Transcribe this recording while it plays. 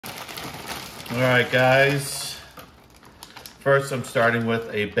All right, guys. First, I'm starting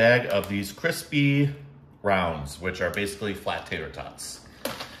with a bag of these crispy rounds, which are basically flat tater tots.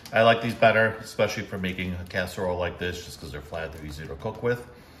 I like these better, especially for making a casserole like this, just because they're flat, they're easier to cook with.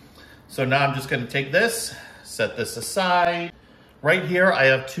 So now I'm just gonna take this, set this aside. Right here, I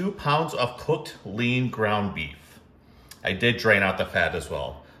have 2 pounds of cooked lean ground beef. I did drain out the fat as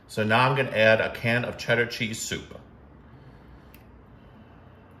well. So now I'm gonna add a can of cheddar cheese soup.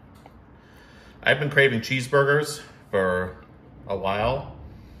 I've been craving cheeseburgers for a while,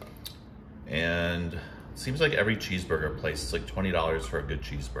 and it seems like every cheeseburger place is like $20 for a good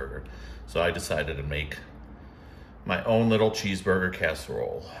cheeseburger. So I decided to make my own little cheeseburger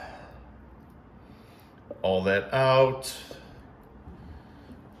casserole. All that out.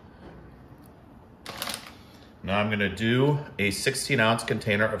 Now I'm gonna do a 16-ounce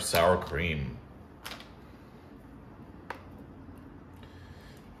container of sour cream.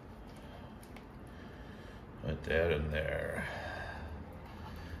 Put that in there.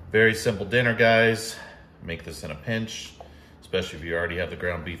 Very simple dinner, guys. Make this in a pinch, especially if you already have the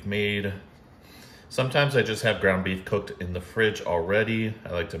ground beef made. Sometimes I just have ground beef cooked in the fridge already. I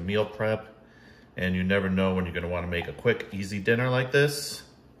like to meal prep, and you never know when you're gonna wanna make a quick, easy dinner like this.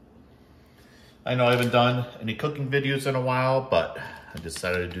 I know I haven't done any cooking videos in a while, but I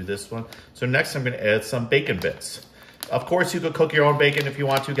decided to do this one. So next I'm gonna add some bacon bits. Of course, you could cook your own bacon if you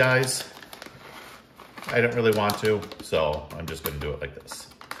want to, guys. I don't really want to, so I'm just gonna do it like this.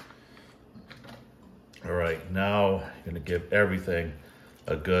 All right, now I'm gonna give everything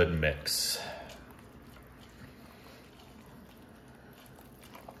a good mix.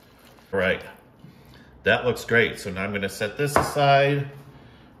 All right, that looks great. So now I'm gonna set this aside,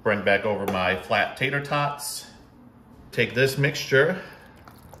 bring back over my flat tater tots, take this mixture,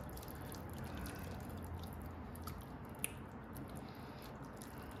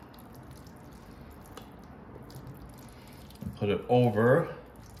 and put it over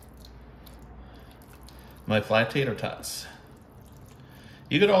my flat tater tots.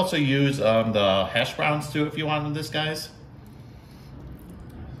 You could also use the hash browns too if you wanted this, guys.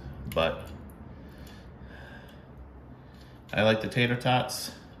 But I like the tater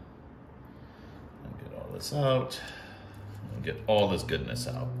tots. I'll get all this out. I'll get all this goodness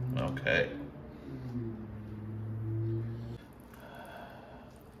out. Okay.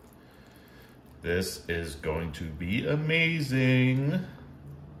 This is going to be amazing.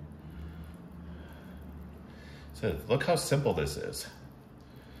 So look how simple this is.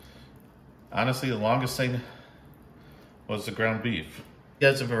 Honestly, the longest thing was the ground beef. You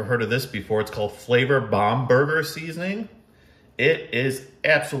guys have ever heard of this before? It's called Flavor Bomb Burger Seasoning. It is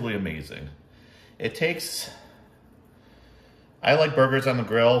absolutely amazing. It takes, I like burgers on the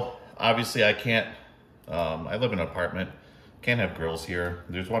grill. Obviously I can't, I live in an apartment. Can't have grills here.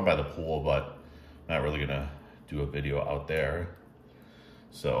 There's one by the pool, but I'm not really gonna do a video out there.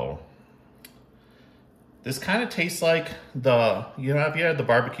 So, this kind of tastes like the, you know, have you had the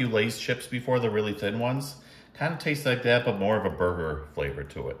barbecue Lay's chips before, the really thin ones? Kind of tastes like that, but more of a burger flavor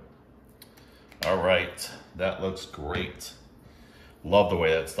to it. All right, that looks great. Love the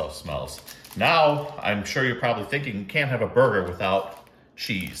way that stuff smells. Now, I'm sure you're probably thinking you can't have a burger without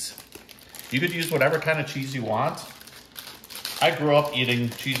cheese. You could use whatever kind of cheese you want. I grew up eating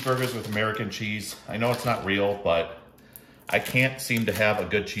cheeseburgers with American cheese. I know it's not real, but I can't seem to have a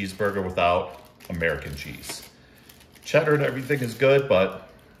good cheeseburger without American cheese. Cheddar and everything is good, but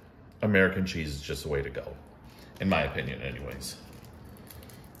American cheese is just the way to go. In my opinion, anyways.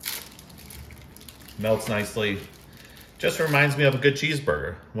 Melts nicely. Just reminds me of a good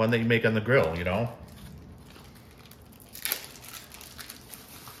cheeseburger. One that you make on the grill, you know?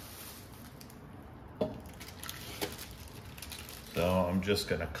 So I'm just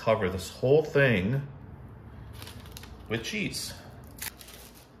gonna cover this whole thing with cheese.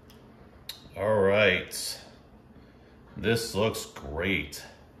 All right. This looks great.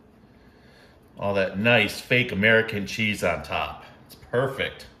 All that nice fake American cheese on top. It's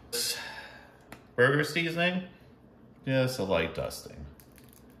perfect. Burger seasoning, just a light dusting.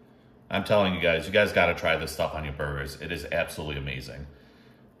 I'm telling you guys gotta try this stuff on your burgers. It is absolutely amazing.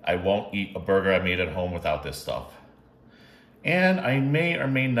 I won't eat a burger I made at home without this stuff. And I may or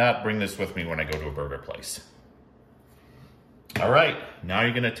may not bring this with me when I go to a burger place. All right, now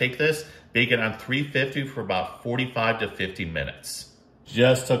you're gonna take this, bake it on 350 for about 45 to 50 minutes.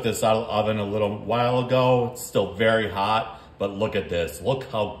 Just took this out of the oven a little while ago. It's still very hot, but look at this. Look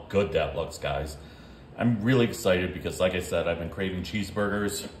how good that looks, guys. I'm really excited because, like I said, I've been craving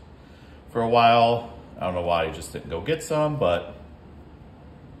cheeseburgers for a while. I don't know why I just didn't go get some, but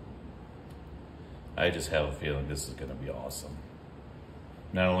I just have a feeling this is gonna be awesome.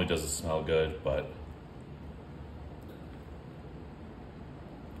 Not only does it smell good, but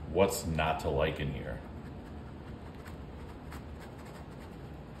what's not to like in here?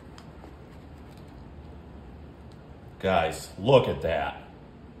 Guys, look at that.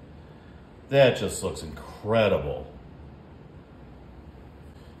 That just looks incredible.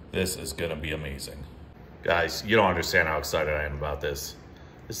 This is gonna be amazing. Guys, you don't understand how excited I am about this.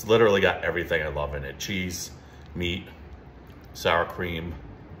 This literally got everything I love in it. Cheese, meat, sour cream.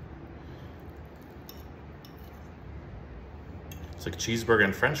 It's like cheeseburger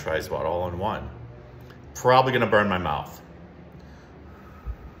and french fries about all in one. Probably gonna burn my mouth.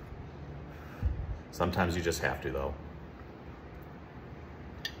 Sometimes you just have to though.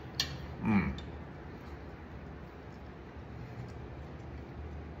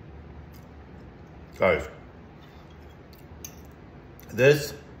 Guys,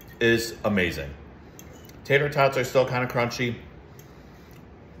 this is amazing. Tater tots are still kind of crunchy.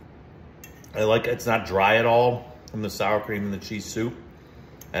 I like it's not dry at all from the sour cream and the cheese soup.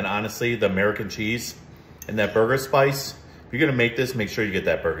 And honestly, the American cheese and that burger spice, if you're gonna make this, make sure you get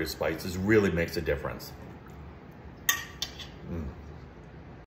that burger spice. This really makes a difference.